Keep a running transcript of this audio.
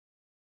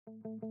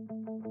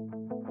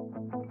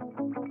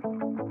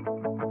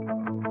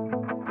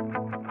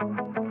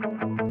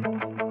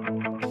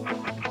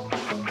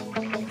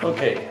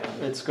Okay,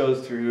 let's go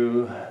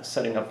through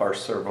setting up our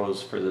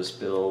servos for this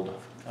build.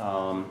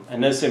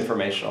 And this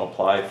information will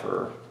apply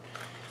for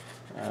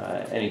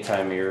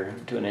anytime you're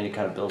doing any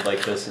kind of build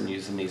like this and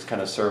using these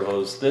kind of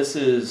servos. This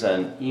is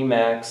an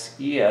Emax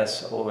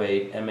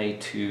ES08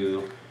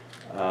 MA2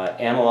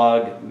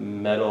 analog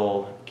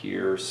metal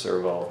gear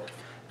servo.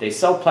 They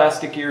sell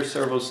plastic gear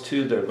servos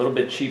too. They're a little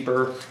bit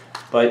cheaper,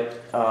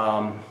 but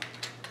I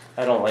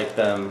don't like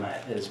them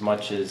as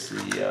much as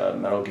the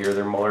metal gear.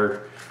 They're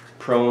more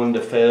prone to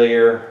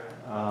failure,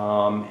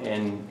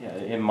 and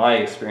in my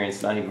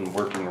experience, not even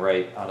working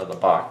right out of the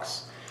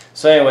box.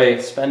 So anyway,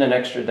 spend an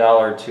extra $1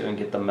 or $2 and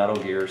get the metal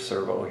gear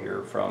servo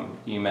here from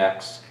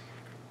Emax.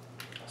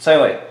 So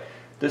anyway,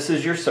 this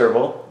is your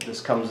servo. This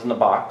comes in the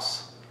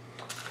box,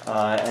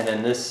 and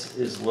then this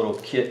is a little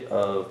kit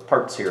of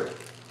parts here.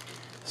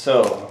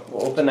 So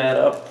we'll open that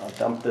up, I'll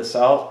dump this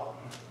out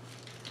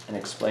and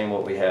explain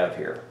what we have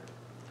here.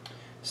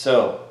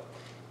 So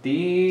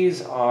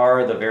these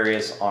are the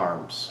various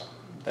arms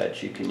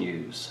that you can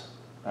use.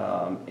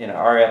 In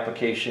our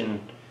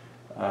application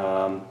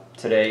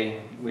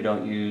today, we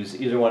don't use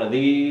either one of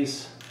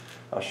these.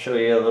 I'll show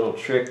you a little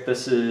trick.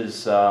 This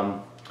is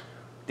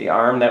the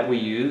arm that we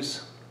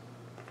use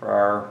for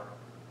our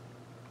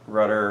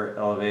rudder,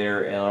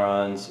 elevator,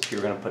 ailerons. If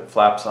you're going to put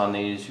flaps on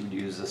these, you would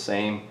use the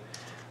same.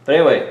 But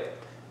anyway,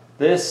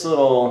 this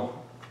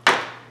little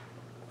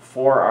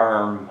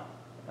 4-arm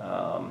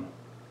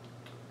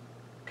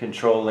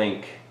control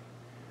link,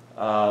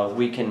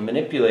 we can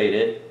manipulate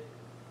it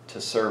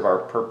to serve our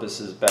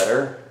purposes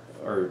better,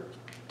 or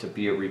to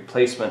be a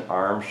replacement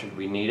arm should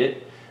we need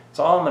it.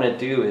 So all I'm going to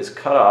do is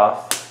cut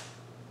off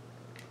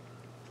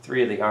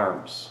 3 of the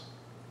arms.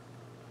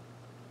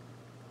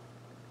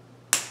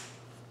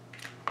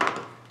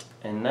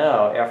 And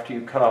now after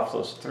you cut off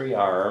those 3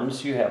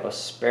 arms, you have a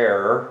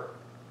spare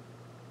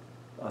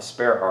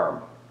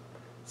arm.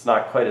 It's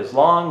not quite as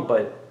long,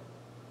 but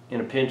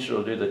in a pinch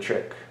it'll do the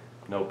trick,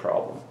 no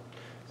problem.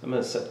 So I'm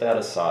going to set that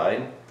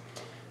aside.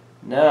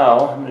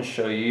 Now I'm going to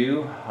show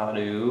you how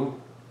to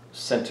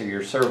center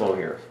your servo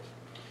here.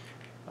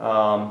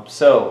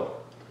 So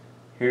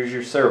here's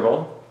your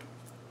servo.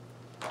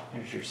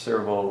 Here's your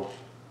servo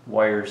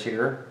wires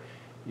here.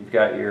 You've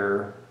got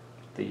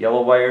the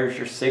yellow wire is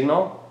your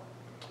signal.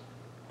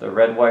 The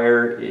red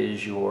wire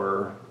is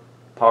your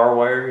power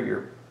wire,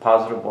 your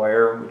positive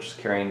wire, which is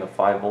carrying the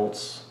 5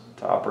 volts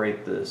to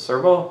operate the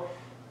servo.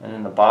 And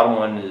then the bottom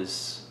one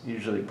is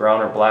usually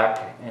brown or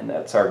black, and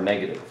that's our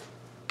negative.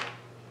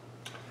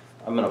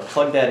 I'm going to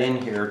plug that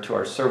in here to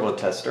our servo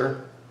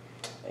tester,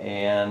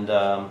 and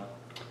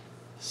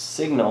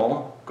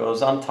signal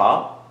goes on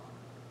top,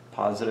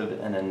 positive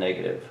and then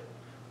negative.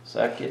 So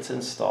that gets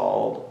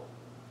installed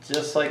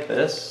just like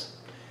this.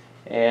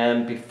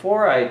 And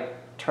before I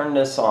turn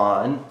this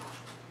on,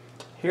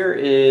 here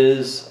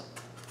is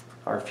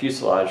our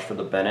fuselage for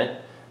the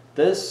Bennett.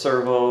 This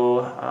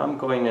servo, I'm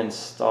going to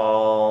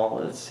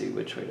install, let's see,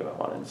 which way do I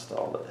want to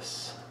install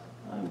this?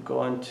 I'm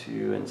going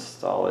to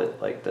install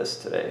it like this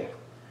today.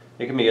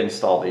 It can be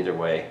installed either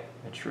way.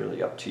 It's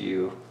really up to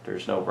you.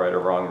 There's no right or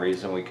wrong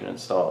reason. We can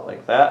install it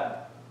like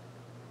that,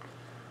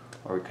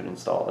 or we could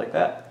install it like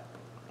that.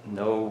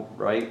 No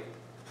right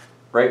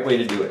way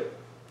to do it.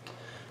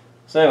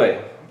 So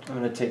anyway, I'm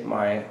going to take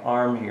my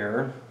arm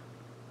here,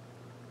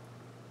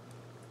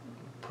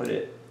 put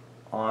it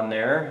on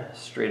there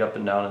straight up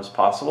and down as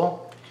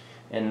possible,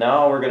 and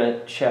now we're going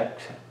to check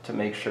to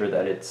make sure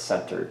that it's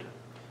centered.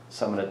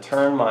 So I'm going to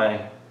turn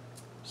my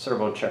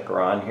servo checker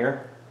on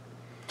here.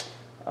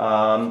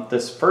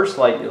 This first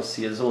light you'll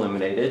see is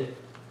illuminated,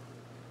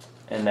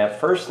 and that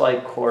first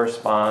light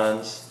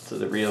corresponds to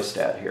the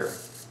rheostat here.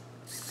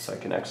 So I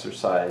can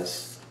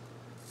exercise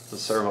the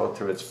servo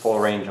through its full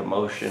range of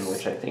motion,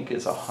 which I think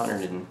is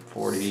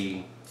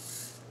 150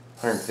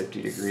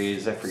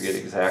 degrees, I forget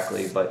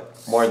exactly, but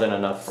more than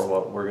enough for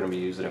what we're going to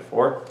be using it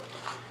for.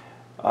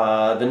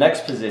 The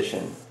next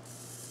position,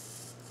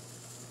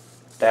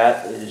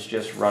 that is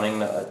just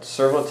running a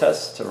servo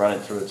test to run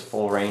it through its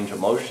full range of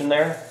motion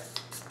there.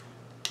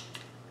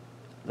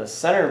 The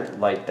center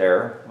light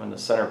there, when the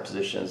center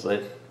position is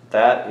lit,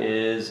 that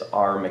is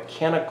our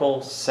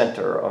mechanical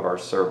center of our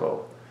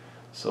servo.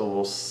 So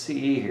we'll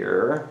see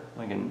here,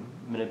 I can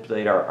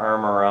manipulate our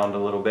arm around a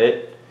little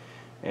bit,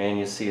 and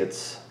you see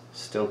it's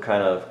still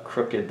kind of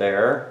crooked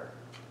there.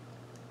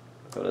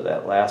 Go to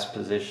that last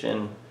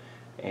position,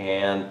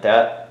 and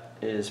that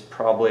is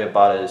probably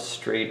about as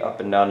straight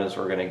up and down as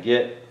we're going to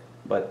get,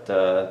 but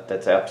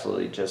that's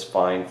absolutely just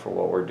fine for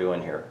what we're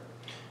doing here.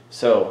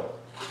 So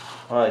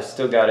I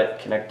still got it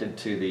connected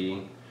to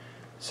the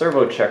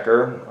servo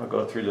checker. I'll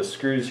go through the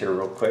screws here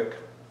real quick.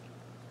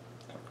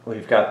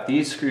 We've got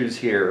these screws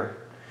here,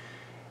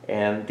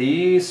 and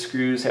these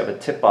screws have a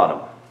tip on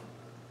them.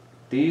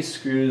 These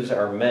screws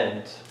are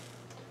meant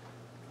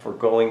for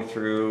going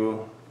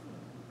through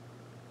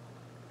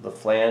the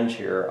flange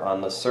here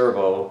on the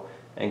servo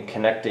and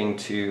connecting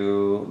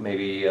to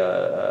maybe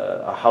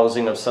a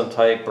housing of some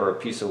type, or a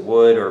piece of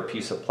wood, or a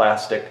piece of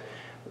plastic.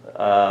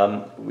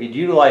 We'd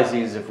utilize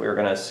these if we were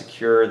going to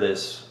secure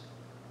this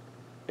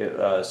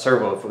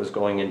servo if it was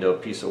going into a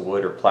piece of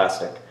wood or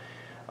plastic.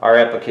 Our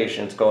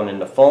application is going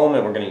into foam,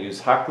 and we're going to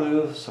use hot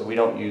glue, so we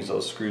don't use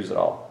those screws at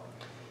all.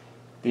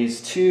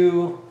 These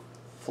two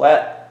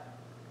flat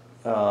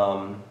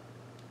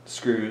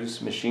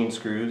screws, machine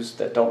screws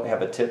that don't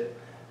have a tip,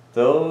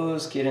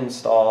 those get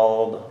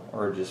installed,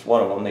 or just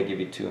one of them, they give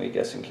you two, I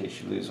guess, in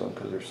case you lose one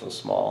because they're so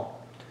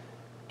small.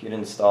 Get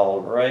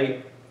installed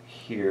right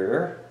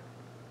here.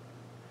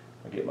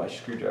 I'll get my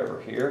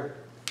screwdriver here.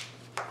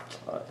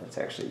 It's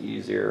actually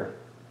easier.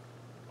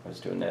 I was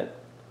doing that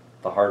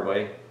the hard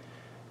way.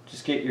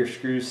 Just get your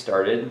screws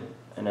started,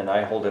 and then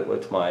I hold it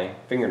with my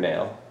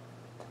fingernail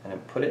and then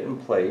put it in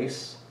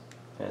place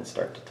and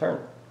start to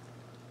turn.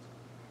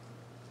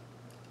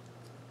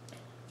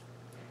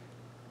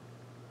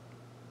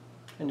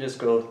 And just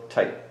go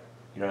tight.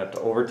 You don't have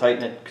to over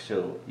tighten it because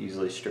you'll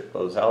easily strip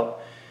those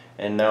out.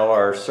 And now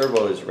our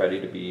servo is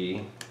ready to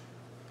be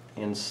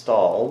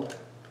installed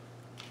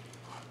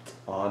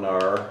on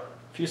our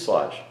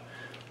fuselage.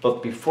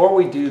 But before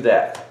we do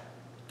that,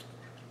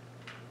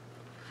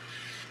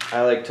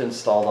 I like to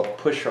install the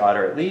push rod,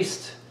 or at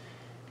least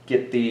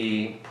get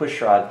the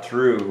push rod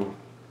through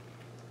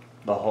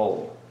the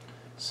hole.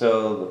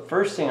 So the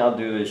first thing I'll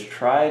do is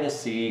try to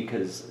see,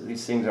 because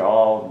these things are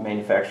all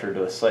manufactured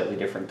to a slightly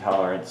different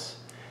tolerance.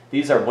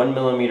 These are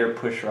 1mm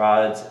push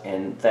rods,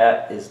 and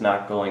that is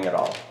not going at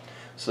all.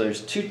 So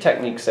there's two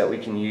techniques that we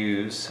can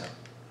use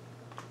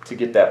to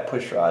get that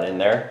push rod in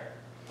there.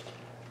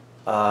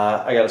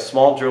 I got a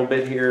small drill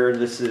bit here.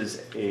 This is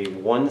a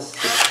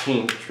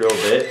 1/16 drill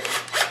bit.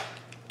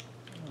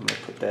 I'm going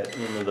to put that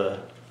into the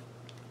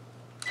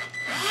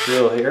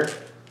drill here.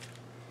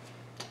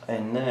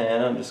 And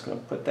then I'm just going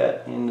to put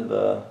that into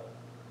the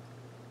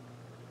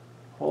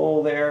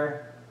hole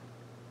there.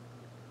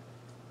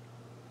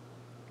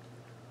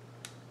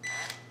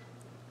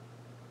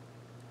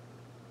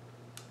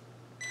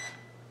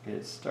 Get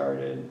it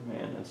started.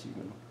 Man, that's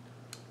even.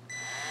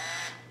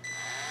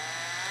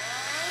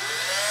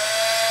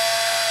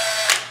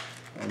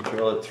 And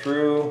drill it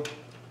through.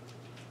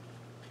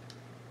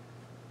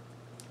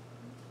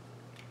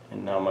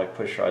 And now my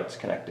push rod's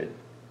connected.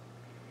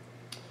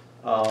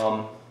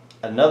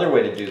 Another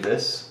way to do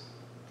this,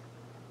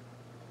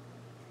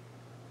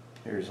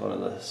 here's one of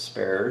the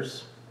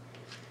spares.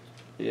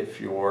 If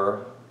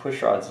your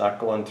push rod's not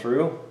going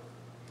through,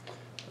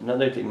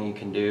 another thing you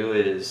can do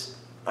is,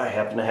 I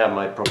happen to have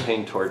my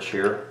propane torch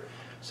here.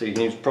 So you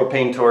can use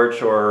propane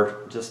torch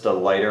or just a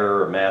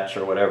lighter or match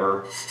or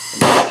whatever, and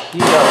just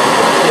heat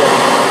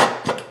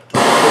up the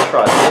push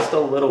rod just a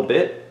little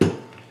bit,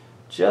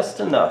 just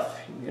enough.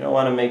 You don't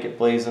want to make it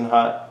blazing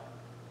hot,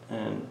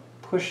 and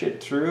push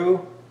it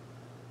through,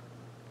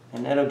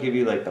 and that'll give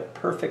you like the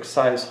perfect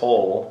size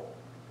hole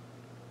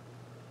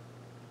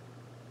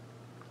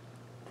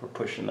for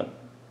pushing the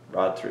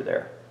rod through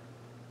there.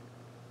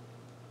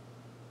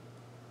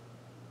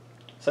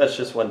 So that's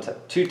just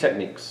two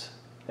techniques.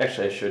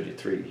 Actually, I showed you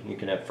three. You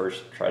can at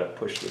first try to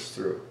push this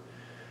through.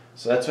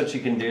 So that's what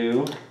you can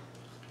do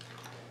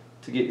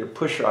to get your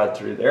push rod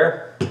through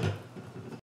there.